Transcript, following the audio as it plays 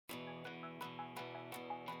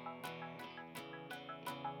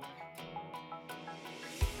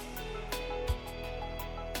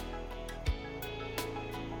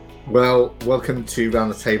Well, welcome to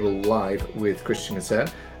Round the Table Live with Christian Concern.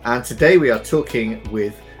 And today we are talking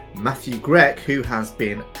with Matthew Grech, who has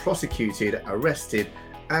been prosecuted, arrested,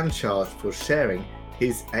 and charged for sharing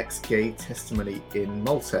his ex-gay testimony in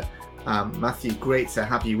Malta. Matthew, great to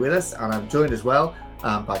have you with us. And I'm joined as well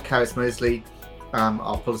by Caris Mosley,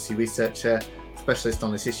 our policy researcher, specialist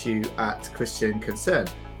on this issue at Christian Concern.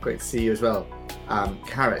 Great to see you as well,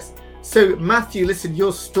 Caris. So, Matthew, listen,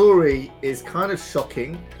 your story is kind of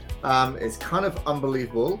shocking. It's kind of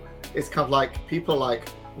unbelievable. It's kind of like people are like,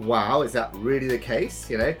 wow, is that really the case?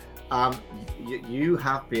 You know, you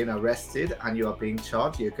have been arrested and you are being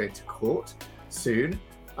charged. You're going to court soon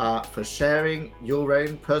for sharing your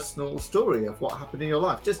own personal story of what happened in your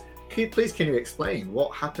life. Please, can you explain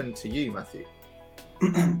what happened to you, Matthew?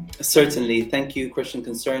 Certainly. Thank you, Christian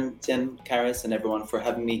Concern, Tim, Caris, and everyone for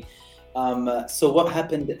having me. So what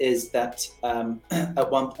happened is that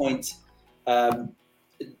at one point,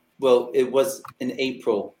 it was in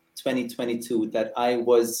April 2022 that I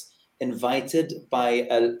was invited by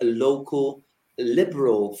a local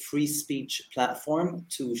liberal free speech platform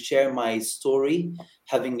to share my story,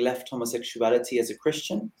 having left homosexuality as a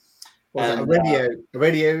Christian. Was it a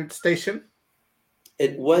radio station?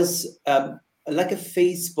 It was like a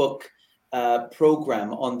Facebook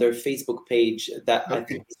program on their Facebook page that I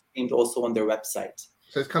think is streamed also on their website.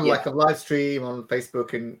 So it's kind of like a live stream on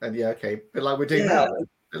Facebook and yeah, okay. But like we're doing now.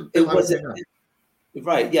 It was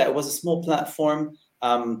right. Yeah, it was a small platform,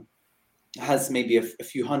 has maybe a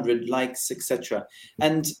few hundred likes, etc.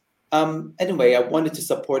 And anyway, I wanted to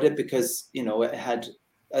support it because, you know, it had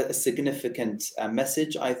a significant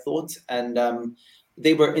message, I thought. And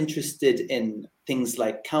they were interested in things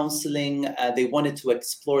like counseling. They wanted to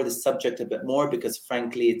explore the subject a bit more because,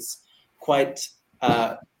 frankly, it's quite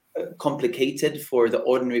complicated for the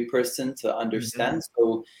ordinary person to understand. Mm-hmm.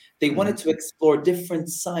 So they wanted to explore different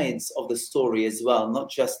sides of the story as well,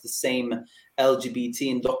 not just the same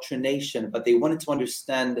LGBT indoctrination, but they wanted to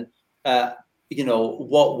understand,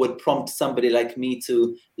 what would prompt somebody like me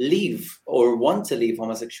to leave or want to leave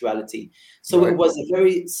homosexuality. So Right. It was a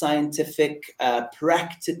very scientific,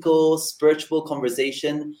 practical, spiritual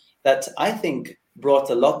conversation that I think brought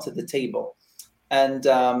a lot to the table. And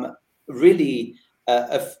really,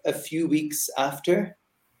 a few weeks after,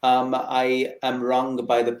 I am wronged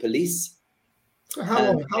by the police. So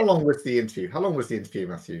how long was the interview? How long was the interview,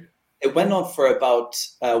 Matthew? It went on for about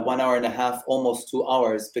 1 hour and a half, almost 2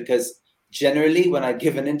 hours, because generally when I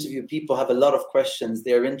give an interview, people have a lot of questions.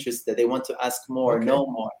 They're interested. They want to ask more, know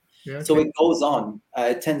more. Yeah, okay. So it goes on.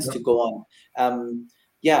 It tends to go on.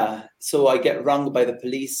 So I get wronged by the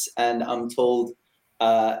police and I'm told,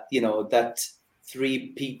 that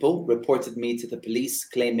 3 people reported me to the police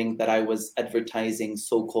claiming that I was advertising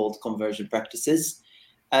so-called conversion practices.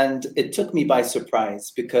 And it took me by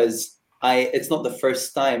surprise because it's not the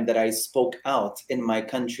first time that I spoke out in my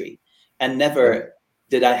country, and never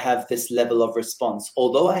did I have this level of response.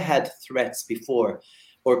 Although I had threats before,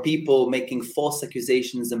 or people making false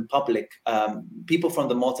accusations in public, people from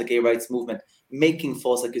the Malta gay rights movement making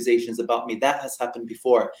false accusations about me, that has happened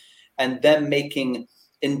before. And them making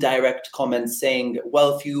indirect comments saying,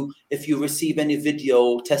 well, if you receive any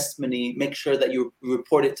video testimony, make sure that you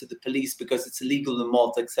report it to the police because it's illegal in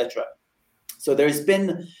Malta, etc. So there's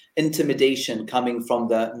been intimidation coming from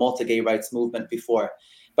the Malta gay rights movement before,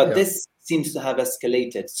 but this seems to have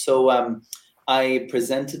escalated. So I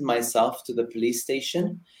presented myself to the police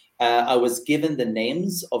station. I was given the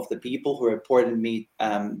names of the people who reported me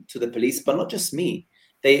to the police, but not just me.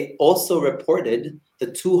 They also reported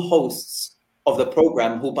the 2 hosts of the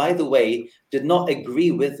program, who, by the way, did not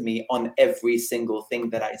agree with me on every single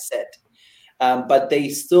thing that I said. But they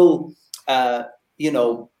still,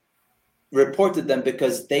 reported them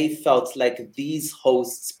because they felt like these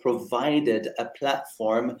hosts provided a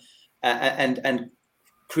platform and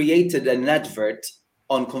created an advert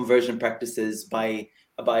on conversion practices by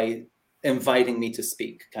inviting me to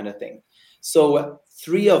speak, kind of thing. So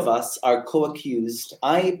 3 of us are co-accused.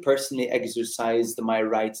 I personally exercised my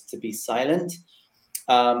right to be silent,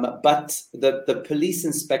 but the police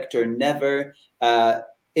inspector never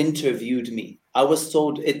interviewed me. I was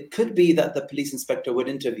told it could be that the police inspector would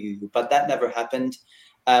interview you, but that never happened.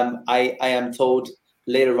 I am told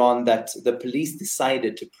later on that the police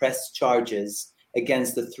decided to press charges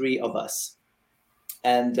against the 3 of us.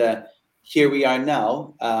 And here we are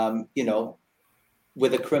now,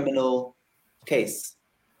 with a criminal case.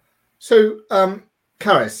 So,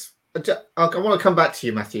 Caris, I want to come back to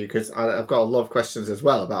you, Matthew, because I've got a lot of questions as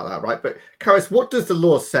well about that, right? But Caris, what does the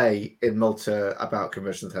law say in Malta about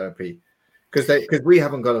conversion therapy? Because we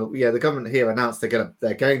haven't got the government here announced they're going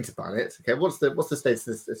to ban it. Okay, what's the status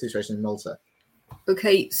of the situation in Malta?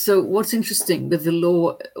 Okay, so what's interesting with the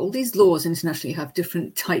law, all these laws internationally have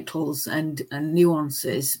different titles and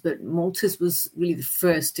nuances, but Malta's was really the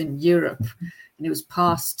first in Europe, and it was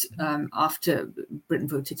passed after Britain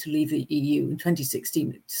voted to leave the EU in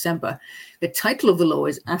 2016, December. The title of the law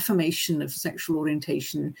is Affirmation of Sexual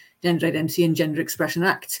Orientation, Gender Identity and Gender Expression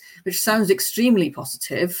Act, which sounds extremely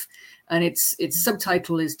positive. And its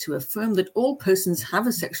subtitle is to affirm that all persons have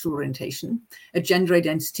a sexual orientation, a gender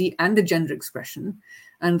identity, and a gender expression,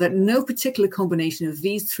 and that no particular combination of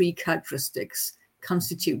these three characteristics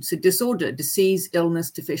constitutes a disorder, disease,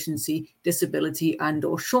 illness, deficiency, disability, and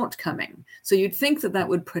or shortcoming. So you'd think that that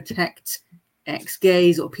would protect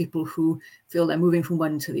ex-gays or people who feel they're moving from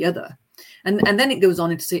one to the other. And then it goes on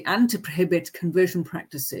to say, and to prohibit conversion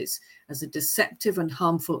practices as a deceptive and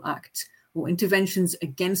harmful act or interventions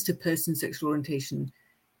against a person's sexual orientation,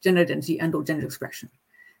 gender identity, and or gender expression.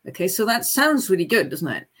 Okay, so that sounds really good, doesn't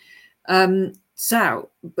it?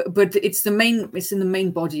 But it's in the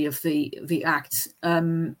main body of the act,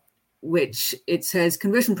 which it says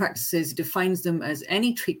conversion practices defines them as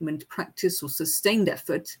any treatment, practice, or sustained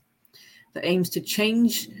effort that aims to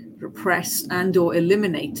change, repress, and or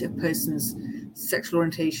eliminate a person's sexual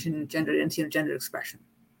orientation, gender identity, and gender expression.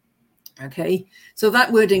 Okay, so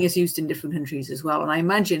that wording is used in different countries as well. And I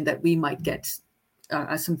imagine that we might get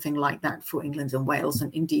something like that for England and Wales,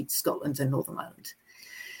 and indeed Scotland and Northern Ireland.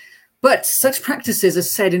 But such practices are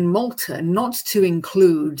said in Malta not to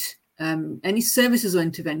include any services or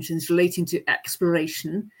interventions relating to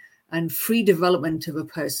exploration and free development of a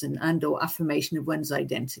person and or affirmation of one's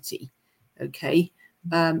identity, okay,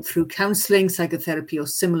 through counselling, psychotherapy, or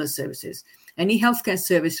similar services. Any healthcare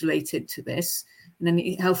service related to this, and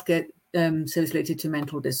any healthcare service related to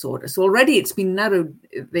mental disorder. So already it's been narrowed.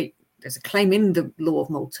 There's a claim in the law of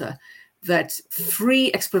Malta that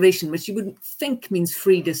free exploration, which you wouldn't think means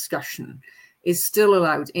free discussion, is still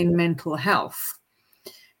allowed in mental health.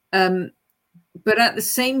 But at the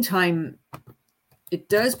same time, it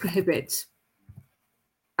does prohibit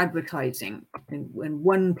advertising in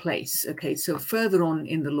one place. Okay, so further on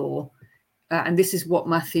in the law, and this is what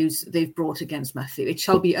they've brought against Matthew, it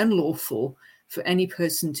shall be unlawful for any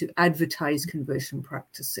person to advertise conversion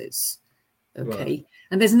practices. Okay, right.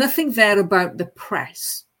 And there's nothing there about the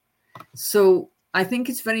press. So I think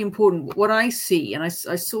it's very important. What I see, and I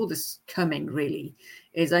saw this coming really,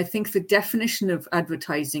 is I think the definition of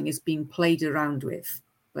advertising is being played around with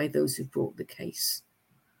by those who brought the case.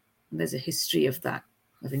 And there's a history of that,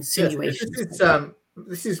 of insinuations. Yes,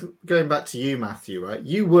 this is going back to you, Matthew, right?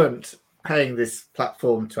 You weren't paying this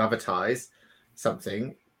platform to advertise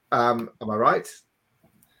something. Am I right?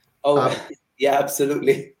 Oh, yeah,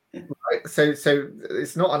 absolutely. Right. So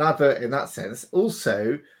it's not an advert in that sense.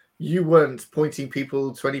 Also, you weren't pointing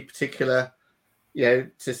people to any particular,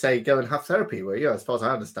 to say, go and have therapy, were you? As far as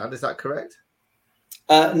I understand, is that correct?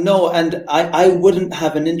 No, and I wouldn't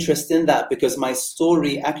have an interest in that because my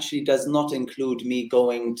story actually does not include me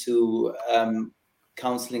going to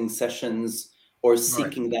counseling sessions or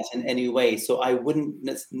seeking that in any way. So I wouldn't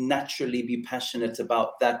naturally be passionate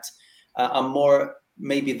about that. I'm more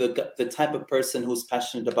maybe the type of person who's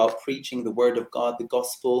passionate about preaching the word of God, the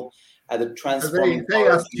gospel, the transforming.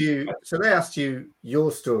 So they asked you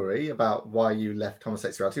your story about why you left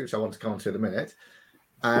homosexuality, which I want to come on to in a minute.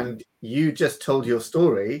 And you just told your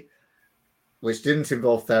story, which didn't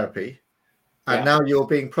involve therapy. And now you're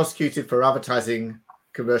being prosecuted for advertising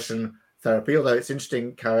conversion therapy, although it's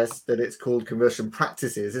interesting, Karis, that it's called conversion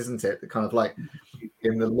practices, isn't it? Kind of like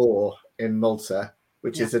in the law in Malta,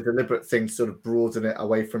 which is a deliberate thing to sort of broaden it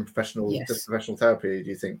away from professional therapy, do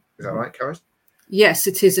you think? Is that right, Karis? Yes,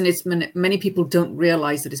 it is. And it's many people don't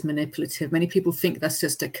realize that it's manipulative. Many people think that's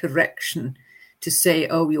just a correction to say,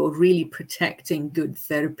 oh, you're really protecting good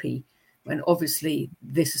therapy, when obviously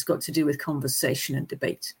this has got to do with conversation and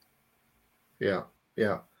debate. Yeah.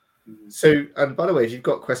 So, and by the way, if you've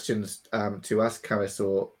got questions to ask Karis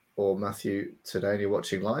or Matthew today and you're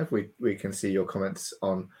watching live, we can see your comments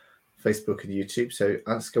on Facebook and YouTube, so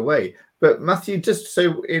ask away. But Matthew, just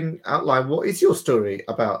so in outline, what is your story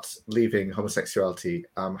about leaving homosexuality?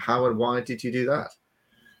 How and why did you do that?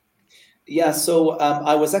 Yeah, so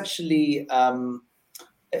I was actually,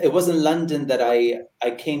 it was in London that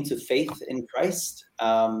I came to faith in Christ.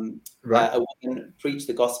 Right. A woman preached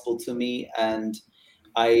the gospel to me, and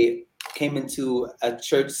I came into a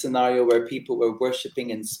church scenario where people were worshiping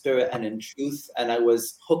in spirit and in truth, and I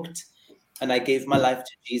was hooked, and I gave my life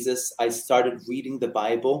to Jesus. I started reading the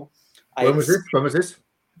Bible. When was this?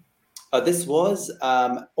 This was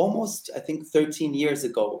almost, I think, 13 years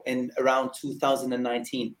ago, in around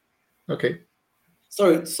 2019. Okay.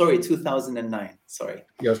 Sorry, 2009. Sorry.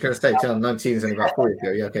 Yeah, I was going to say 2019 is only about 4 years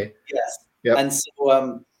ago. Yeah, okay. Yes. Yep. And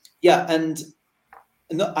so, and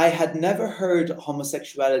no, I had never heard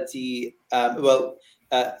homosexuality,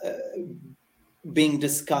 being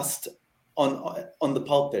discussed on the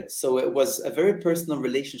pulpit. So it was a very personal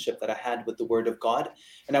relationship that I had with the Word of God.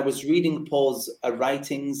 And I was reading Paul's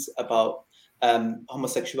writings about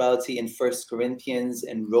homosexuality in 1 Corinthians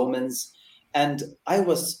and Romans. And I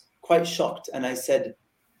was quite shocked. And I said,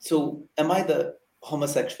 so am I the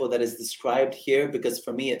homosexual that is described here? Because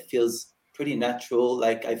for me, it feels pretty natural.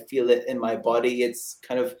 Like I feel it in my body. It's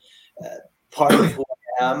kind of part of who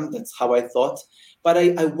I am. That's how I thought. But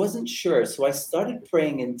I wasn't sure. So I started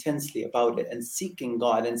praying intensely about it and seeking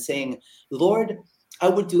God and saying, Lord, I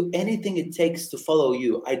would do anything it takes to follow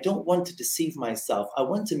you. I don't want to deceive myself. I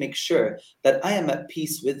want to make sure that I am at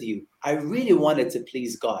peace with you. I really wanted to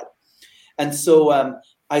please God. And so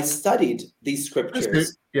I studied these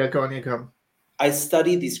scriptures. Yeah, go on, you come. I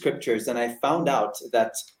studied these scriptures and I found out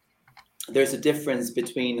that there's a difference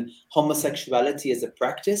between homosexuality as a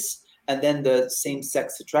practice and then the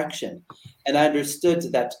same-sex attraction. And I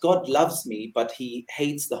understood that God loves me, but he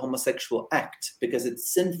hates the homosexual act because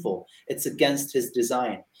it's sinful. It's against his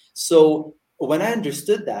design. So when I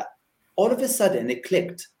understood that, all of a sudden it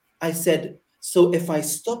clicked. I said, so if I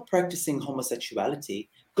stop practicing homosexuality,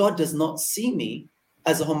 God does not see me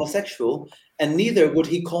as a homosexual, and neither would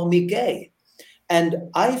he call me gay. And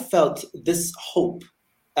I felt this hope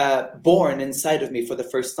born inside of me for the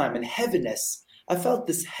first time, and heaviness. I felt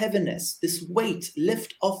this heaviness, this weight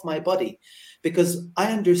lift off my body, because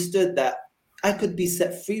I understood that I could be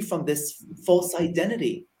set free from this false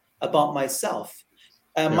identity about myself.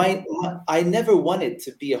 I never wanted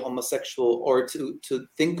to be a homosexual or to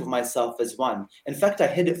think of myself as one. In fact, I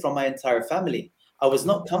hid it from my entire family. I was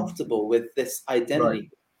not comfortable with this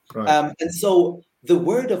identity. Right. And so the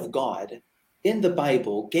Word of God in the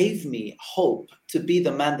Bible gave me hope to be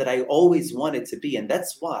the man that I always wanted to be. And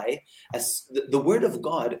that's why as the Word of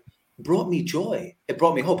God brought me joy. It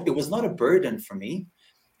brought me hope. It was not a burden for me.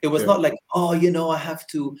 It was not like, I have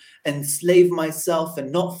to enslave myself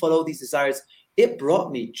and not follow these desires. It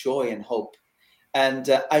brought me joy and hope. And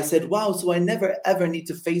I said, wow, so I never, ever need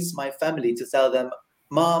to face my family to tell them,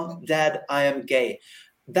 Mom, Dad, I am gay.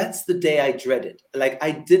 That's the day I dreaded. Like,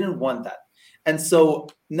 I didn't want that. And so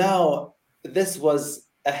now this was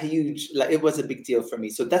it was a big deal for me.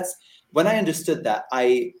 So that's when I understood that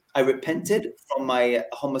I repented from my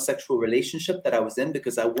homosexual relationship that I was in,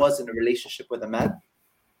 because I was in a relationship with a man.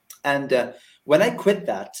 And when I quit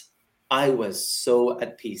that, I was so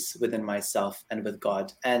at peace within myself and with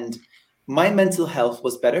God. And my mental health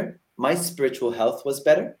was better. My spiritual health was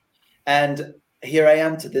better. And here I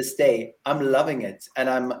am to this day. I'm loving it. And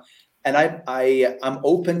I'm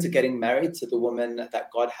open to getting married to the woman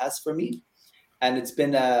that God has for me. And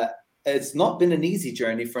it's not been an easy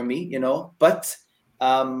journey for me, but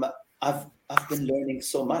I've been learning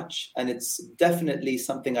so much, and it's definitely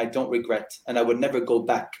something I don't regret. And I would never go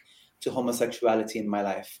back to homosexuality in my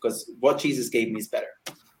life, because what Jesus gave me is better.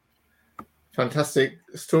 Fantastic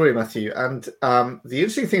story, Matthew. And the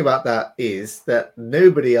interesting thing about that is that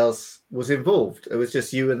nobody else was involved. It was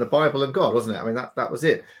just you and the Bible and God, wasn't it? I mean, that was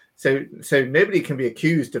it. So nobody can be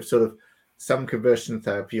accused of sort of some conversion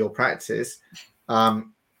therapy or practice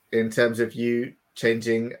in terms of you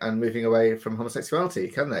changing and moving away from homosexuality,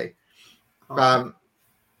 can they?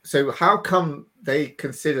 So how come they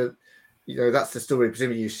consider, that's the story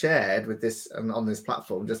presumably you shared with this and on this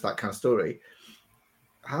platform, just that kind of story.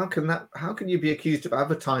 How can you be accused of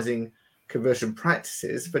advertising conversion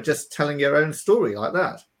practices for just telling your own story like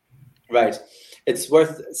that? Right. It's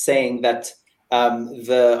worth saying that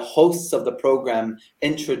the hosts of the program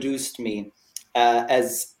introduced me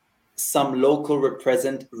as some local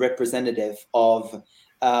representative of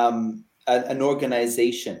an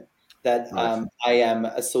organization that I am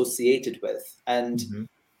associated with. And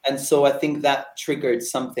so I think that triggered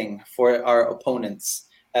something for our opponents,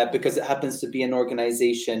 because it happens to be an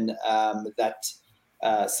organization that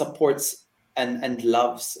supports and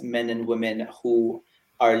loves men and women who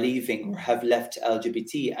are leaving or have left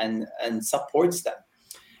LGBT and supports them.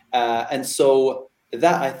 And so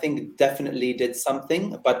that, I think, definitely did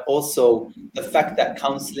something, but also the fact that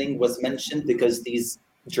counseling was mentioned, because these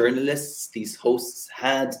journalists, these hosts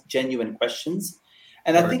had genuine questions.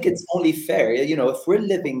 And I think it's only fair, if we're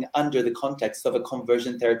living under the context of a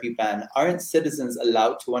conversion therapy ban, aren't citizens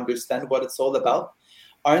allowed to understand what it's all about?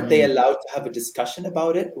 Aren't they allowed to have a discussion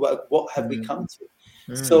about it? What have we come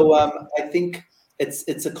to? So I think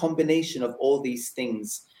it's a combination of all these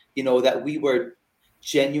things, that we were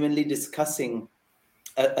genuinely discussing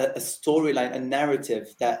a storyline, a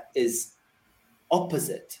narrative that is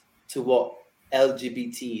opposite to what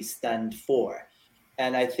LGBT stand for.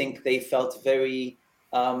 And I think they felt very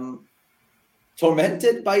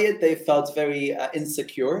tormented by it. They felt very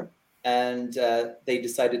insecure, and they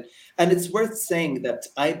decided. And it's worth saying that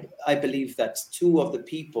I believe that 2 of the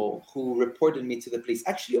people who reported me to the police,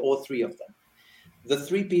 actually all 3 of them, the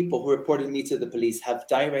 3 people who reported me to the police have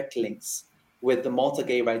direct links with the Malta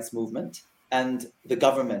gay rights movement, and the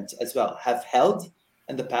government as well have held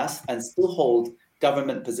in the past and still hold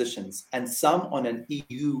government positions, and some on an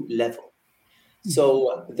EU level.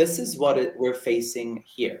 So this is what we're facing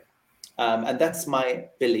here. And that's my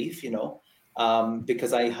belief,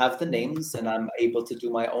 because I have the names and I'm able to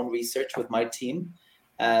do my own research with my team.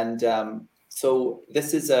 And so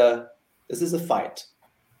this is a fight.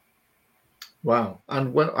 Wow.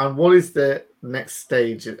 And what is the next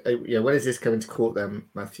stage? When is this coming to court then,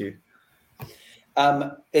 Matthew?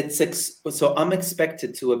 So I'm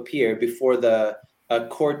expected to appear before the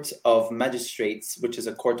Court of Magistrates, which is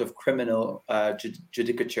a court of criminal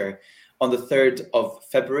judicature, on the 3rd of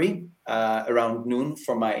February, around noon,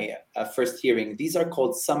 for my first hearing. These are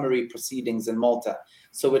called summary proceedings in Malta.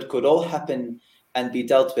 So it could all happen and be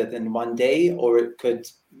dealt with in one day, or it could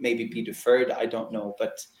maybe be deferred. I don't know,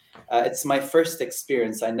 but it's my first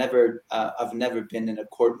experience. I've never been in a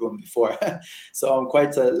courtroom before. So I'm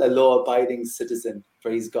quite a law-abiding citizen,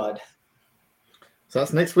 praise God. So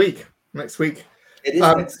that's next week. It is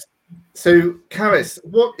next. So, Karis,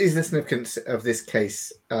 what is the significance of this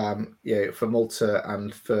case for Malta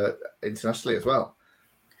and for internationally as well?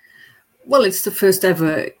 Well, it's the first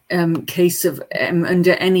ever case of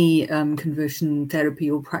under any conversion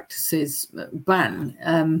therapy or practices ban.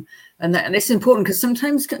 And it's important because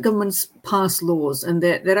sometimes governments pass laws and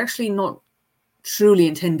they're actually not truly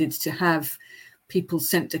intended to have people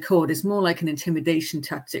sent to court. It's more like an intimidation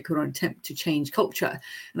tactic or an attempt to change culture.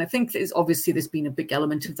 And I think there's been a big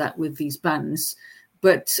element of that with these bans.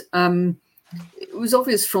 But it was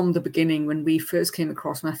obvious from the beginning when we first came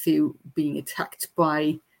across Matthew being attacked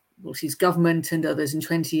by Maltese government and others in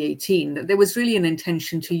 2018, that there was really an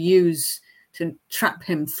intention to trap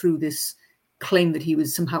him through this claim that he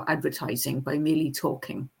was somehow advertising by merely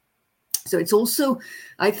talking. So it's also,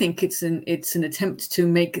 I think it's an attempt to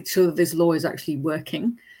make sure that this law is actually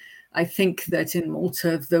working. I think that in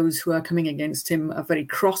Malta, those who are coming against him are very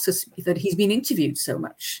cross that he's been interviewed so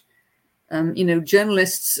much.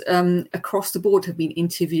 Journalists across the board have been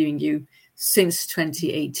interviewing you since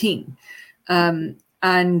 2018.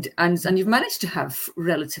 And you've managed to have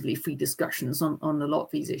relatively free discussions on a lot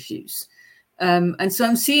of these issues. And so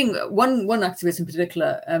I'm seeing one activist in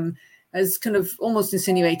particular has kind of almost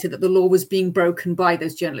insinuated that the law was being broken by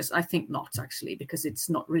those journalists. I think not, actually, because it's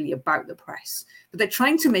not really about the press. But they're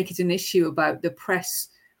trying to make it an issue about the press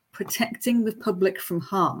protecting the public from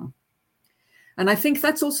harm. And I think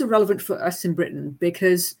that's also relevant for us in Britain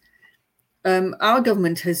because our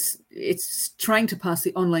government it's trying to pass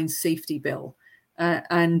the online safety bill.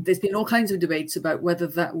 And there's been all kinds of debates about whether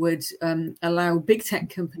that would allow big tech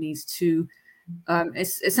companies to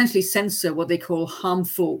essentially censor what they call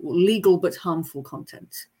legal but harmful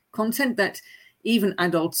content that even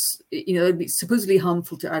adults, would be supposedly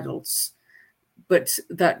harmful to adults, but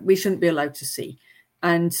that we shouldn't be allowed to see.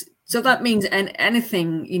 And so that means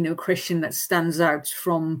anything, Christian, that stands out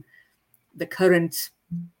from the current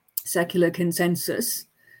secular consensus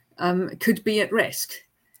could be at risk.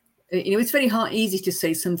 It's very easy to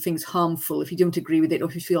say something's harmful if you don't agree with it or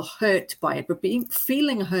if you feel hurt by it, but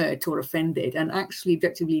feeling hurt or offended and actually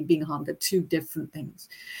objectively being harmed are two different things.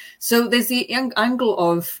 So there's the angle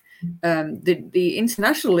of the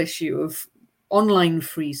international issue of online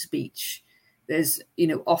free speech. There's,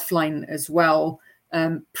 offline as well,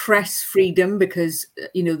 press freedom because,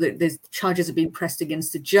 there's charges have been pressed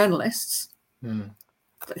against the journalists.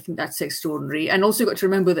 I think that's extraordinary. And also got to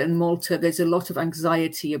remember that in Malta, there's a lot of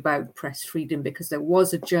anxiety about press freedom because there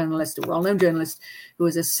was a well-known journalist who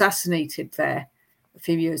was assassinated there a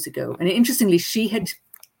few years ago. And interestingly, she had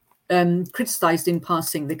criticized in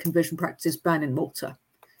passing the conversion practices ban in Malta,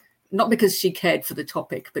 not because she cared for the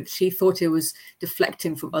topic, but she thought it was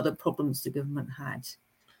deflecting from other problems the government had.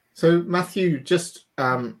 So Matthew, just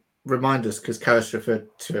remind us, because Karis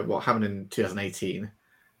referred to what happened in 2018,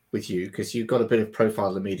 with you, because you got a bit of profile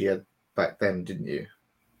in the media back then, didn't you?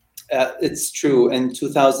 It's true. In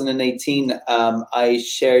 2018, I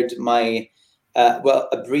shared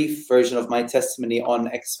a brief version of my testimony on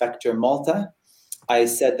X Factor Malta. I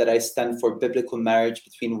said that I stand for biblical marriage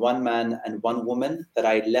between one man and one woman, that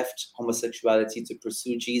I left homosexuality to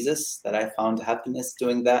pursue Jesus, that I found happiness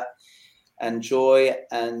doing that and joy.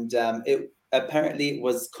 And it apparently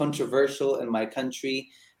was controversial in my country.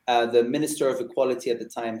 The Minister of Equality at the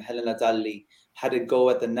time, Helena Dalli, had a go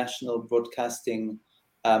at the National Broadcasting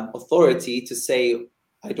Authority to say,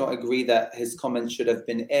 I don't agree that his comments should have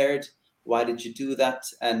been aired. Why did you do that?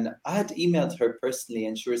 And I had emailed her personally,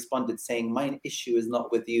 and she responded saying, my issue is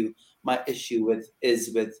not with you. My issue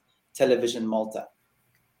is with Television Malta.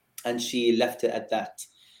 And she left it at that.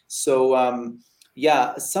 So,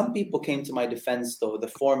 some people came to my defense, though. The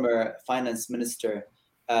former finance minister,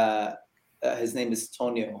 his name is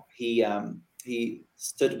Tonio. He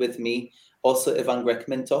stood with me. Also, Ivan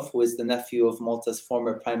Grek-Mintov, who is the nephew of Malta's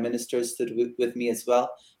former prime minister, stood with me as well.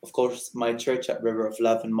 Of course, my church at River of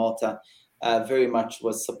Love in Malta very much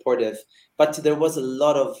was supportive. But there was a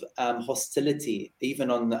lot of hostility, even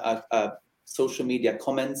on social media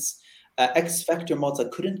comments. X Factor Malta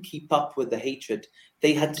couldn't keep up with the hatred.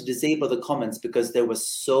 They had to disable the comments because there was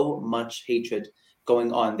so much hatred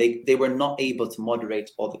going on. They were not able to moderate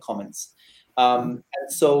all the comments. And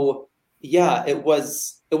so, it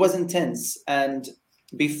was intense. And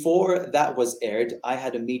before that was aired, I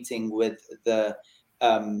had a meeting with the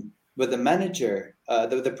manager,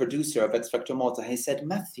 the producer of X Factor Malta. He said,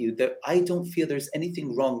 Matthew, I don't feel there's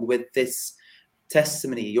anything wrong with this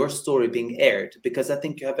testimony, your story being aired, because I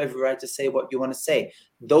think you have every right to say what you want to say.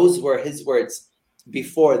 Those were his words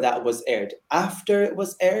before that was aired. After it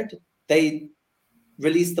was aired, they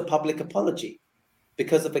released the public apology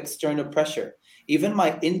because of external pressure. Even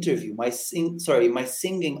my interview, my singing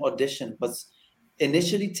audition was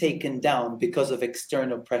initially taken down because of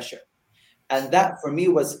external pressure. And that for me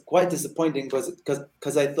was quite disappointing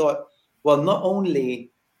because I thought, well, not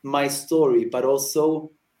only my story, but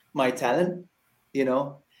also my talent,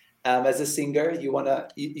 as a singer,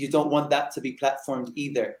 you don't want that to be platformed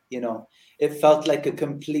either. It felt like a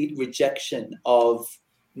complete rejection of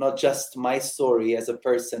not just my story as a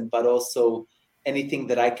person, but also anything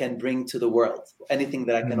that I can bring to the world, anything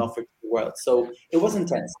that I can offer to the world. So it was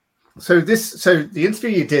intense. So the interview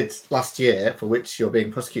you did last year, for which you're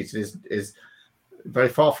being prosecuted, is very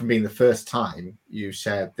far from being the first time you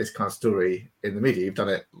shared this kind of story in the media. You've done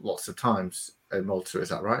it lots of times in Malta, is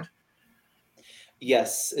that right?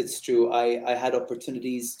 Yes, it's true. I had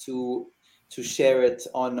opportunities to share it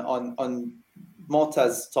on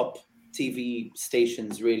Malta's top TV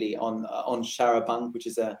stations, really, on Sharabank,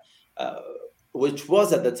 which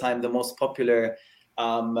was at the time the most popular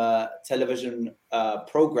television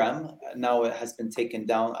program. Now it has been taken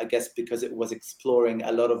down, I guess, because it was exploring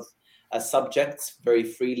a lot of subjects very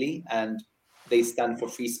freely, and they stand for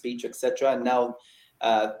free speech, etc. And now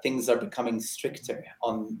things are becoming stricter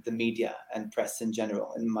on the media and press in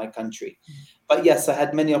general in my country. But yes, I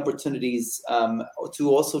had many opportunities to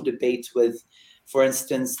also debate with, for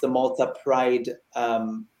instance, the Malta Pride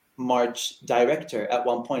March director. At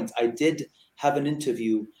one point, I did have an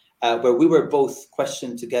interview where we were both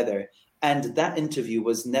questioned together, and that interview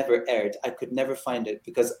was never aired. I could never find it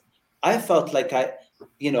because I felt like I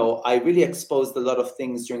really exposed a lot of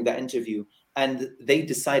things during that interview, and they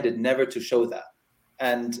decided never to show that.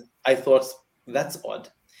 And I thought, that's odd.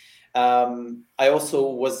 I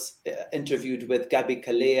also was interviewed with Gabi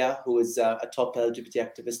Kalea, who is a top LGBT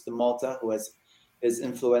activist in Malta, who is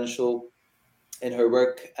influential in her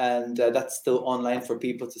work, and that's still online for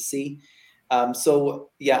people to see. I'm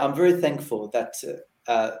very thankful that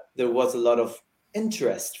there was a lot of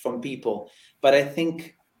interest from people. But I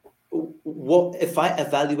think if I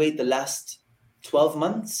evaluate the last 12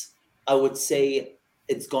 months, I would say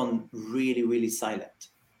it's gone really, really silent.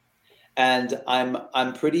 And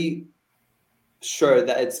I'm pretty sure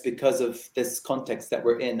that it's because of this context that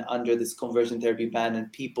we're in under this conversion therapy ban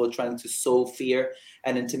and people trying to sow fear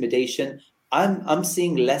and intimidation. I'm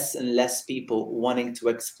seeing less and less people wanting to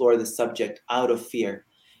explore the subject out of fear.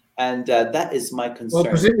 And that is my concern. Well,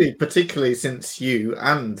 presumably, particularly since you,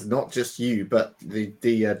 and not just you, but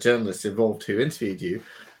the journalists involved who interviewed you,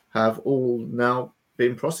 have all now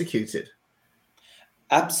been prosecuted.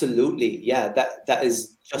 Absolutely, yeah. That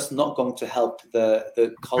is just not going to help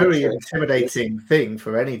the culture. Very intimidating thing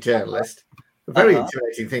for any journalist. A very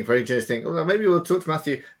intimidating thing for any journalist. Think, well, maybe we'll talk to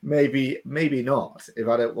Matthew. Maybe not. If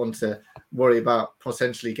I don't want to worry about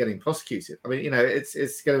potentially getting prosecuted. I mean,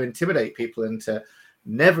 it's going to intimidate people into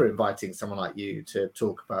never inviting someone like you to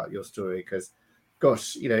talk about your story. Because,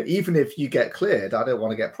 gosh, even if you get cleared, I don't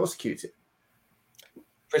want to get prosecuted.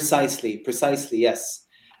 Precisely. Yes.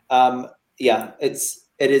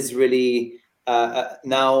 It is really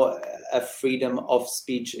now a freedom of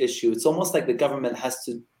speech issue. It's almost like the government has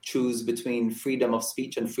to choose between freedom of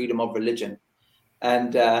speech and freedom of religion.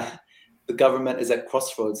 And the government is at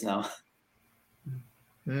crossroads now.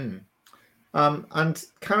 And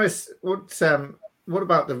Karis, what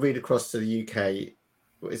about the read across to the UK?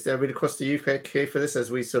 Is there a read across to the UK for this,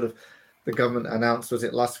 as we sort of, the government announced, was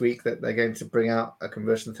it last week, that they're going to bring out a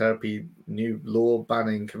conversion therapy, new law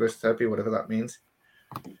banning conversion therapy, whatever that means?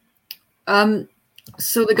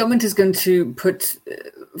 So the government is going to put,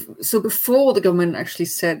 so before the government actually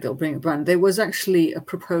said they'll bring a ban, there was actually a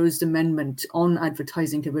proposed amendment on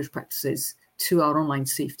advertising conversion practices to our online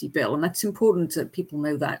safety bill. And that's important that people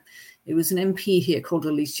know that. It was an MP here called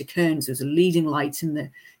Alicia Kearns, who was a leading light in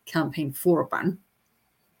the campaign for a ban.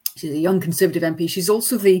 She's a young Conservative MP. She's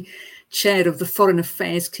also the chair of the Foreign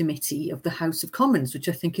Affairs Committee of the House of Commons, which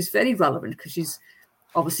I think is very relevant because she's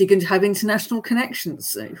obviously going to have international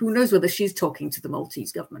connections. Who knows whether she's talking to the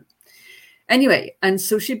Maltese government. Anyway, and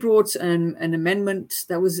so she brought an amendment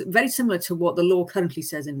that was very similar to what the law currently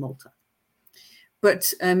says in Malta.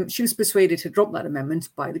 But she was persuaded to drop that amendment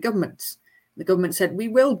by the government. The government said, we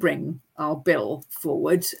will bring our bill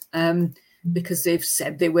forward because they've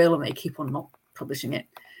said they will, and they keep on not publishing it.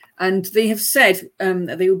 And they have said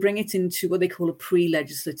that they will bring it into what they call a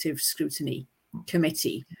pre-legislative scrutiny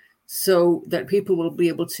committee, so that people will be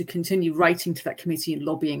able to continue writing to that committee and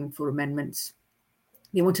lobbying for amendments.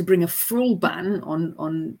 They want to bring a full ban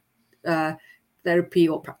on therapy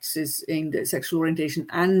or practices aimed at sexual orientation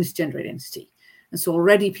and gender identity. And so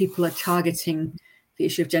already people are targeting the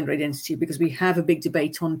issue of gender identity because we have a big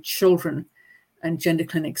debate on children and gender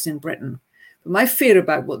clinics in Britain. But my fear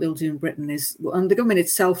about what they'll do in Britain is, and the government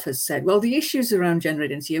itself has said, well, the issues around gender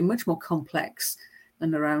identity are much more complex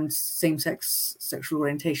than around same-sex sexual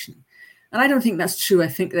orientation. And I don't think that's true. I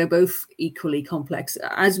think they're both equally complex,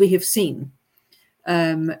 as we have seen,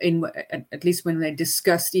 at least when they're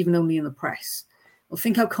discussed, even only in the press. Well,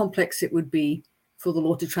 think how complex it would be for the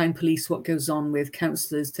law to try and police what goes on with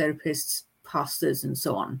counsellors, therapists, pastors, and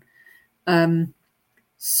so on. And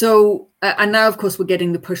now, of course, we're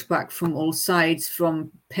getting the pushback from all sides,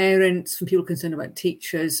 from parents, from people concerned about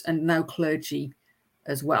teachers, and now clergy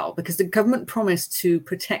as well, because the government promised to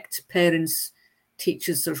protect parents,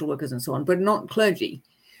 teachers, social workers, and so on, but not clergy.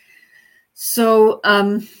 So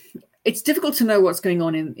it's difficult to know what's going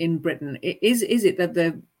on in Britain. Is it that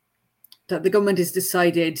the government has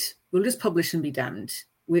decided we'll just publish and be damned?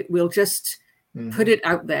 We'll just put it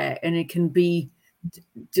out there, and it can be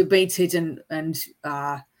debated and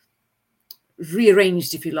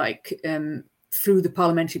rearranged, if you like, through the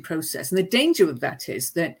parliamentary process. And the danger of that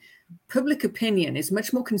is that public opinion is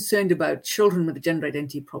much more concerned about children with gender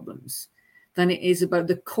identity problems than it is about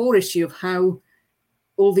the core issue of how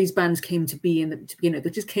all these bans came to be. They're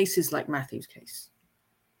just cases like Matthew's case.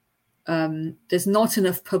 There's not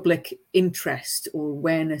enough public interest or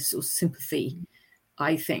awareness or sympathy,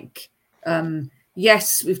 I think.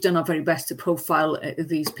 Yes, we've done our very best to profile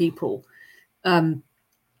these people.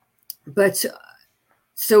 But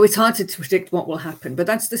so it's hard to predict what will happen. But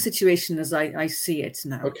that's the situation as I see it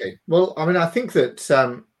now. Okay. Well, I mean, I think that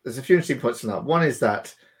there's a few interesting points on that. One is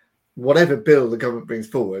that whatever bill the government brings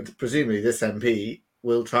forward, presumably this MP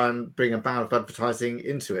will try and bring a ban of advertising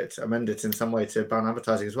into it, amend it in some way to ban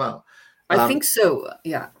advertising as well. I think so.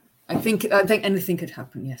 Yeah, I think anything could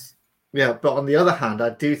happen. Yes. Yeah, but on the other hand,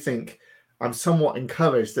 I do think I'm somewhat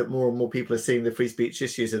encouraged that more and more people are seeing the free speech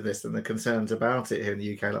issues of this and the concerns about it here in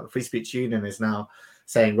the UK. Like the Free Speech Union is now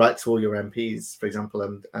saying, write to all your MPs, for example,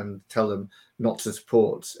 and tell them not to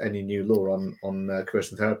support any new law on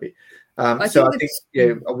conversion therapy. I think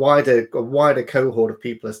a wider cohort of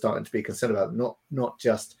people are starting to be concerned about it, not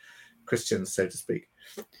just Christians, so to speak.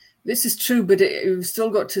 This is true, but we've still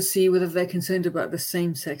got to see whether they're concerned about the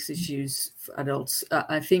same-sex issues for adults.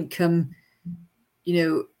 I think, as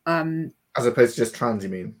opposed to just trans, you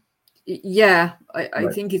mean? Yeah, I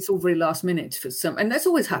think it's all very last minute for some, and that's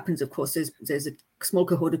always happens. Of course, there's a small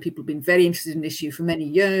cohort of people who've been very interested in the issue for many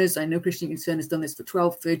years. I know Christian Concern has done this for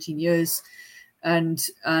 12, 13 years, and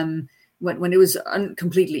when it was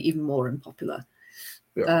completely even more unpopular.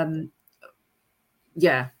 I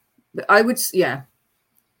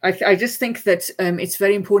just think that it's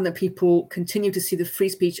very important that people continue to see the free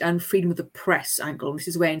speech and freedom of the press angle. This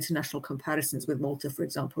is where international comparisons with Malta, for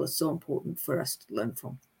example, are so important for us to learn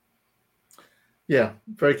from. Yeah,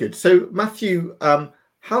 very good. So, Matthew,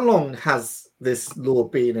 how long has this law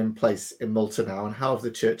been in place in Malta now, and how have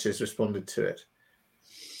the churches responded to it?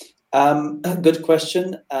 Good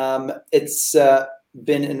question. It's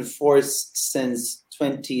been enforced since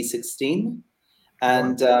 2016,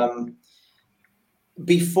 and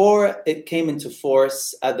before it came into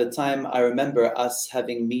force, at the time, I remember us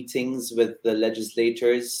having meetings with the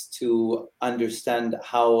legislators to understand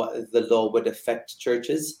how the law would affect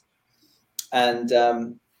churches. And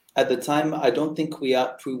at the time, I don't think we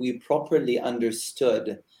properly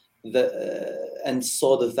understood and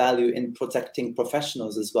saw the value in protecting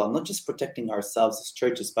professionals as well, not just protecting ourselves as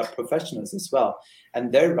churches, but professionals as well,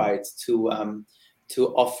 and their right to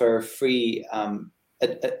offer free,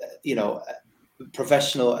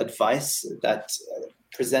 professional advice that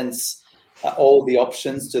presents all the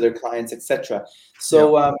options to their clients, etc.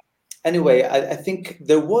 So anyway, I think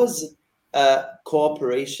there was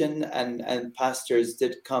cooperation, and pastors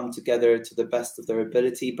did come together to the best of their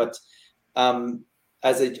ability. But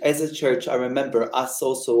as a church, I remember us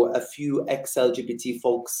also, a few ex-LGBT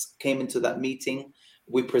folks came into that meeting.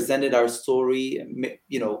 We presented our story.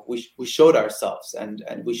 We showed ourselves, and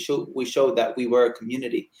we showed that we were a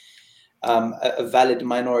community. A valid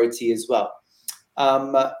minority as well.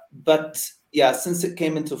 But yeah, since it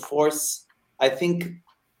came into force, I think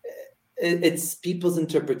it's people's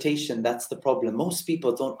interpretation that's the problem. Most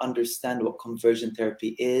people don't understand what conversion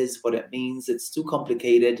therapy is, what it means. It's too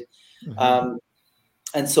complicated. Mm-hmm.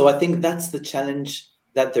 And so I think that's the challenge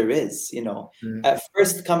that there is, at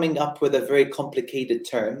first coming up with a very complicated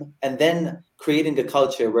term and then creating a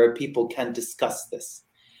culture where people can discuss this.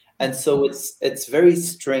 And so it's very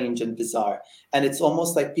strange and bizarre. And it's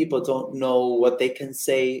almost like people don't know what they can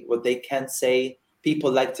say, what they can't say.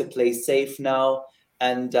 People like to play safe now.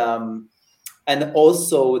 And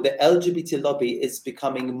also the LGBT lobby is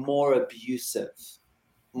becoming more abusive.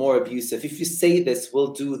 If you say this,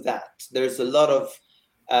 we'll do that. There's a lot of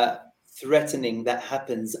threatening that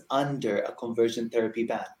happens under a conversion therapy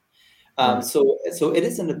ban. So it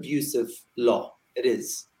is an abusive law. It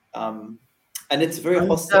is. And it's very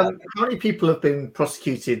hostile. How many people have been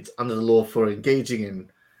prosecuted under the law for engaging in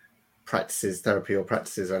therapy or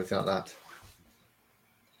practices or anything like that?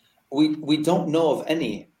 We don't know of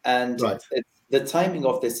any. And the timing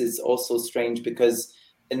of this is also strange because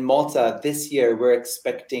in Malta this year, we're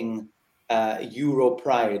expecting Euro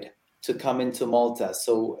Pride to come into Malta.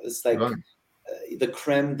 So it's like the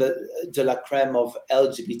creme de la creme of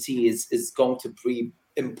LGBT is going to be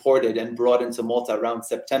imported and brought into Malta around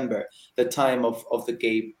September, the time of the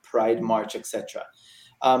Gay Pride March, etc.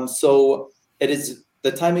 So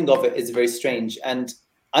the timing of it is very strange. And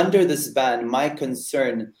under this ban, my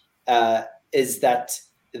concern is that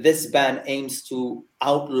this ban aims to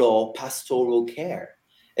outlaw pastoral care.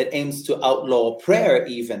 It aims to outlaw prayer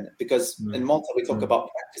even, because in Malta we talk about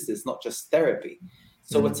practices, not just therapy.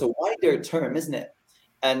 So it's a wider term, isn't it?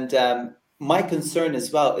 And my concern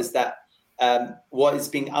as well is that what is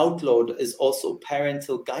being outlawed is also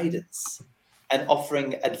parental guidance and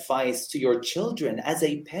offering advice to your children as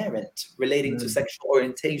a parent relating to sexual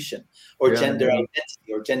orientation or gender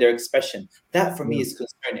identity or gender expression. That for me is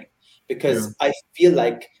concerning because I feel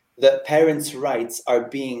like the parents' rights are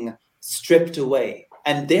being stripped away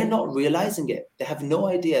and they're not realizing it. They have no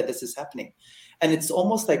idea this is happening. And it's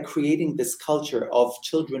almost like creating this culture of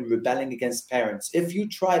children rebelling against parents. If you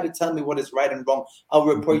try to tell me what is right and wrong, I'll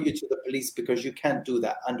report you to the police because you can't do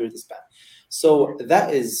that under this ban. So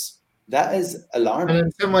that is alarming. And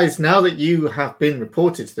in some ways, now that you have been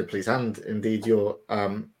reported to the police, and indeed your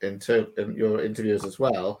interviewers as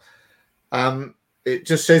well, it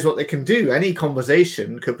just shows what they can do. Any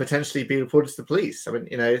conversation could potentially be reported to the police. I mean,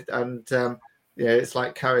 it's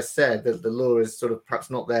like Karis said, that the law is sort of perhaps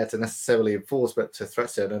not there to necessarily enforce, but to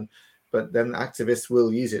threaten. But then activists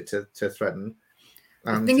will use it to threaten.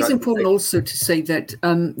 I think it's important also to say that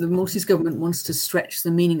the Maltese government wants to stretch the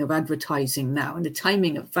meaning of advertising now. And the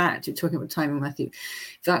timing of that, you're talking about timing, Matthew,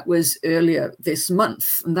 that was earlier this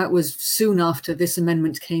month. And that was soon after this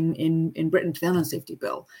amendment came in Britain to the Online Safety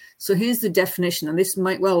Bill. So here's the definition, and this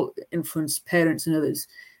might well influence parents and others.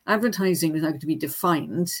 Advertising is now going to be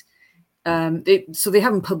defined. So they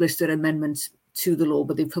haven't published their amendment to the law,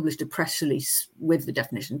 but they've published a press release with the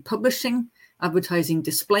definition. Publishing, advertising,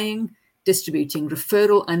 displaying, distributing,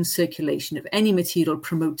 referral and circulation of any material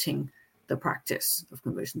promoting the practice of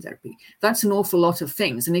conversion therapy. That's an awful lot of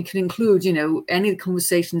things. And it can include, any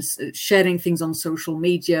conversations, sharing things on social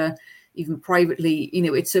media, even privately.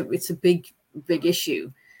 It's a big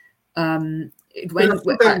issue. I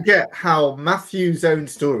don't get how Matthew's own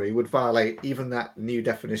story would violate even that new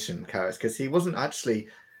definition, Karis, because he wasn't actually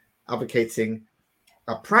advocating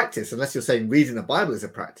a practice, unless you're saying reading the Bible is a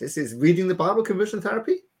practice. Is reading the Bible conversion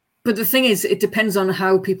therapy? But the thing is, it depends on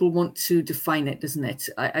how people want to define it, doesn't it?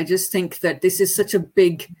 I just think that this is such a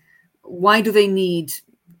big... Why do they need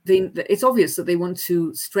it's obvious that they want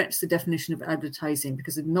to stretch the definition of advertising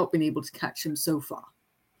because they've not been able to catch him so far.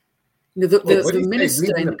 You know, the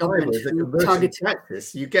minister in the government who targeted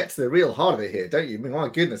practice, you get to the real heart of it here, don't you? I mean, my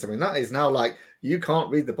goodness, I mean, that is now like you can't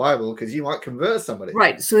read the Bible because you might convert somebody.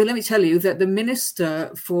 Right. So let me tell you that the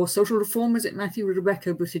minister for social reform, is it Matthew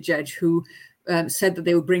Rebecca Buttigieg, who said that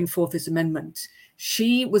they would bring forth this amendment.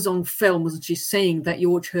 She was on film, wasn't she, saying that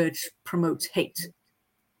your church promotes hate.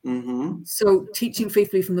 Mm-hmm. So teaching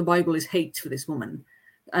faithfully from the Bible is hate for this woman.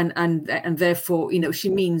 And therefore, you know, she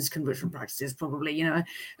means conversion practices probably, you know.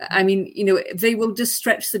 I mean, you know, they will just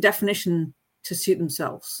stretch the definition to suit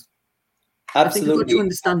themselves. Absolutely. I think you've got to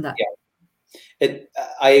understand that. Yeah.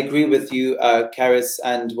 I agree with you, Karis,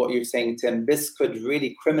 and what you're saying, Tim. This could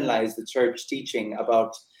really criminalize the church teaching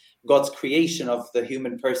about God's creation of the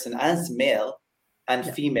human person as male and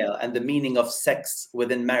female, and the meaning of sex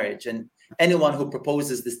within marriage. And anyone who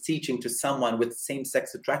proposes this teaching to someone with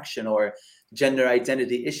same-sex attraction or gender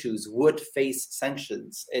identity issues would face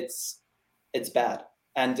sanctions. It's bad.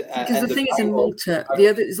 And because the thing is, in Malta, the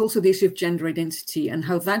other is also the issue of gender identity and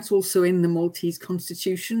how that's also in the Maltese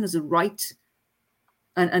constitution as a right.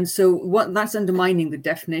 And so what that's undermining the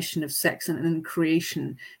definition of sex and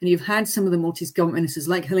creation. And you've had some of the Maltese government ministers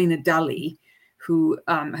like Helena Dalli, who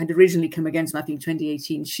had originally come against Matthew in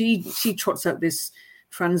 2018. She trots out this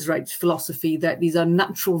trans rights philosophy that these are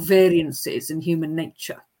natural variances in human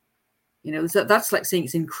nature. You know, that's like saying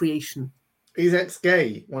it's in creation. Is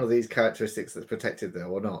ex-gay one of these characteristics that's protected, though,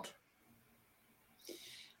 or not?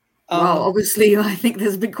 Well, obviously, I think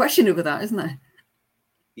there's a big question over that, isn't there?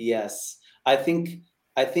 Yes, I think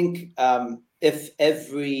if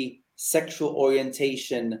every sexual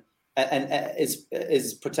orientation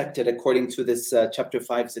is protected according to this chapter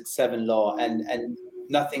 567 law, and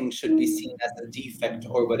nothing should be seen as a defect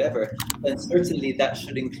or whatever, then certainly that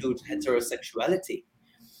should include heterosexuality.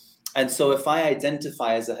 And so if I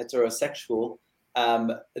identify as a heterosexual,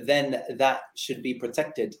 then that should be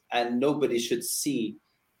protected, and nobody should see,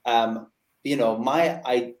 my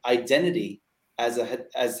identity as a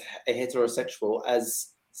heterosexual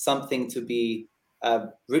as something to be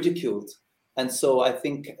ridiculed. And so I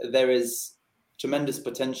think there is tremendous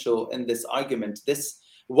potential in this argument.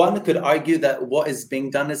 One could argue that what is being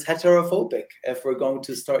done is heterophobic if we're going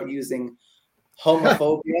to start using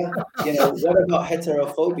homophobia. What about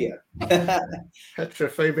heterophobia?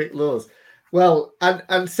 Heterophobic laws. Well,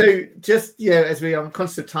 and so just, as I'm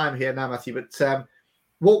conscious of time here now, Matthew, but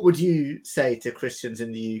what would you say to Christians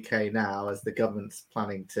in the UK now as the government's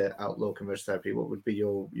planning to outlaw conversion therapy? What would be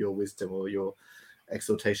your wisdom or your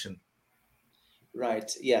exhortation?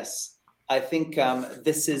 Right. Yes. I think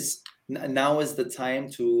now is the time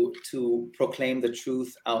to proclaim the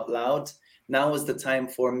truth out loud. Now is the time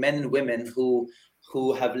for men and women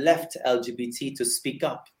who have left LGBT to speak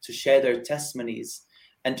up, to share their testimonies,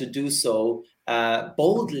 and to do so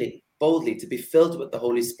boldly, to be filled with the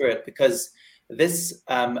Holy Spirit, because this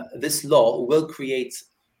law will create.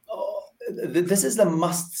 This is a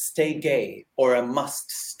must-stay gay or a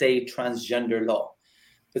must-stay transgender law.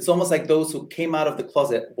 It's almost like those who came out of the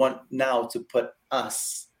closet want now to put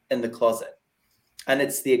us in the closet. And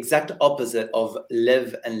it's the exact opposite of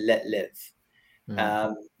live and let live.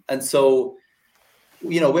 And so,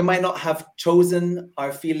 we might not have chosen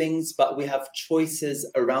our feelings, but we have choices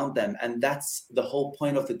around them. And that's the whole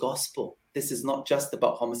point of the gospel. This is not just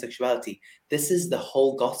about homosexuality. This is the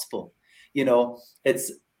whole gospel.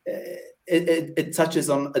 It touches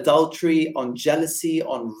on adultery, on jealousy,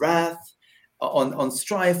 on wrath, on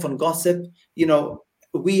strife, on gossip.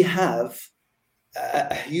 We have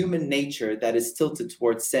a human nature that is tilted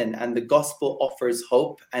towards sin, and the gospel offers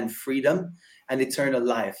hope and freedom and eternal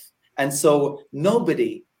life. And so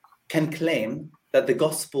nobody can claim that the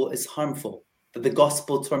gospel is harmful, that the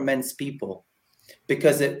gospel torments people,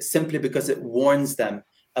 because it warns them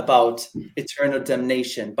about eternal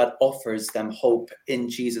damnation, but offers them hope in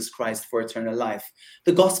Jesus Christ for eternal life.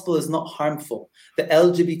 The gospel is not harmful. The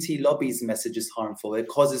LGBT lobby's message is harmful. It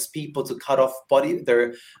causes people to cut off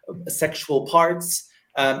their sexual parts.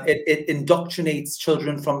 It indoctrinates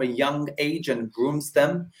children from a young age and grooms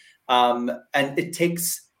them. And it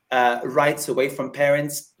takes rights away from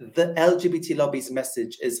parents. The LGBT lobby's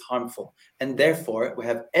message is harmful. And therefore, we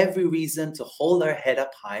have every reason to hold our head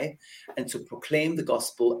up high and to proclaim the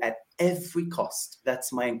gospel at every cost.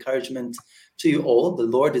 That's my encouragement to you all. The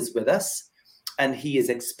Lord is with us, and he is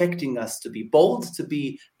expecting us to be bold, to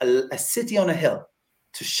be a city on a hill,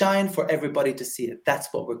 to shine for everybody to see it. That's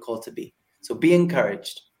what we're called to be. So be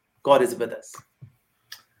encouraged. God is with us.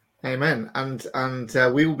 Amen. And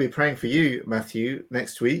we will be praying for you, Matthew,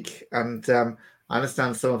 next week. And I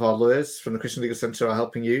understand some of our lawyers from the Christian Legal Centre are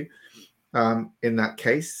helping you in that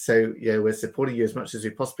case. So yeah, we're supporting you as much as we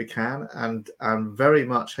possibly can, and I'm very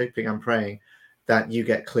much hoping and praying that you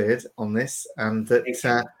get cleared on this, and that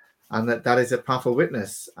that is a powerful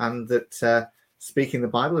witness, and that speaking the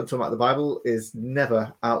Bible and talking about the Bible is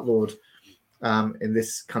never outlawed in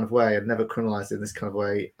this kind of way, and never criminalized in this kind of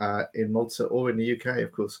way in Malta or in the UK,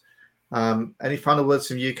 of course. Any final words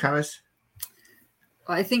from you, Karis?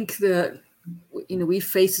 I think that, we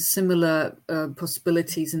face similar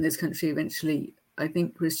possibilities in this country eventually. I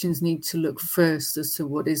think Christians need to look first as to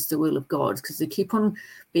what is the will of God, because they keep on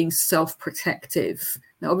being self-protective.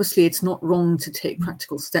 Now, obviously, it's not wrong to take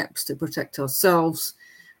practical steps to protect ourselves,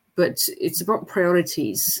 but it's about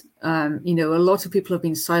priorities. A lot of people have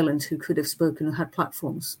been silent who could have spoken, who had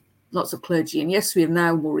platforms, lots of clergy. And yes, we have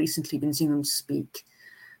now more recently been seeing them speak.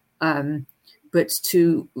 But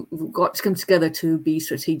we've got to come together to be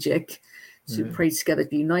strategic, to pray together,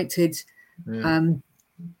 be united, and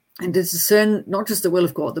to discern not just the will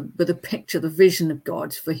of God, but the picture, the vision of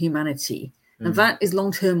God for humanity. And that is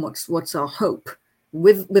long-term what's our hope.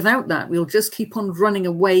 Without that, we'll just keep on running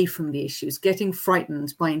away from the issues, getting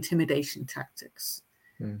frightened by intimidation tactics.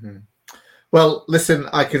 Mm-hmm. Well, listen,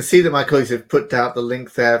 I can see that my colleagues have put out the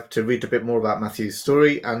link there to read a bit more about Matthew's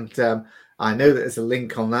story. And I know that there's a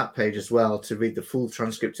link on that page as well to read the full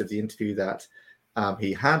transcript of the interview that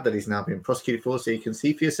he had, that he's now been prosecuted for. So you can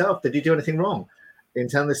see for yourself, did he do anything wrong in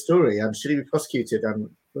telling this story? And should he be prosecuted? And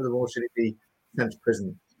furthermore, should he be sent to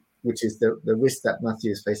prison, which is the risk that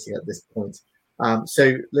Matthew is facing at this point.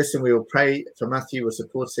 So listen, we will pray for Matthew. We'll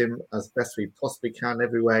support him as best we possibly can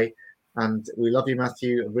every way. And we love you,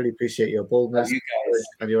 Matthew. I really appreciate your boldness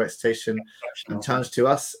and your exhortation and challenge to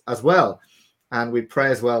us as well. And we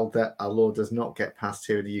pray as well that our law does not get passed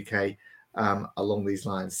here in the UK along these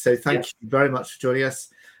lines. So thank you very much for joining us,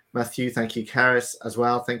 Matthew. Thank you, Karis, as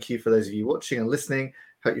well. Thank you for those of you watching and listening.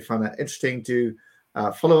 Hope you found that interesting. Do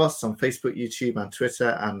follow us on Facebook, YouTube, and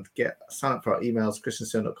Twitter, and sign up for our emails,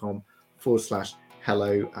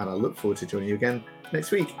 christiancern.com/hello. And I look forward to joining you again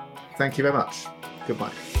next week. Thank you very much.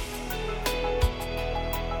 Goodbye.